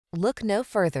Look no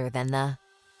further than the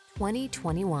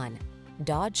 2021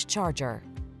 Dodge Charger.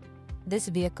 This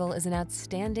vehicle is an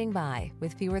outstanding buy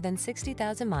with fewer than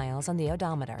 60,000 miles on the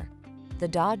odometer. The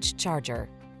Dodge Charger,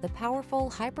 the powerful,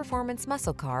 high-performance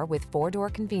muscle car with four-door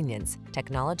convenience,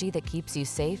 technology that keeps you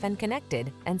safe and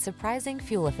connected, and surprising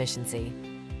fuel efficiency.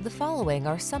 The following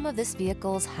are some of this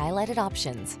vehicle's highlighted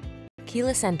options: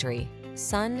 keyless entry,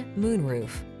 sun, moonroof,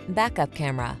 backup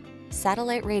camera,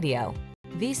 satellite radio,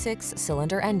 V6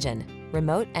 cylinder engine,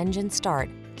 remote engine start,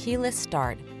 keyless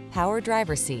start, power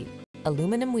driver seat,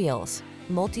 aluminum wheels,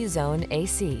 multi-zone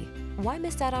AC. Why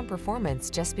miss out on performance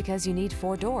just because you need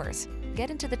four doors?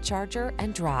 Get into the Charger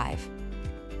and drive.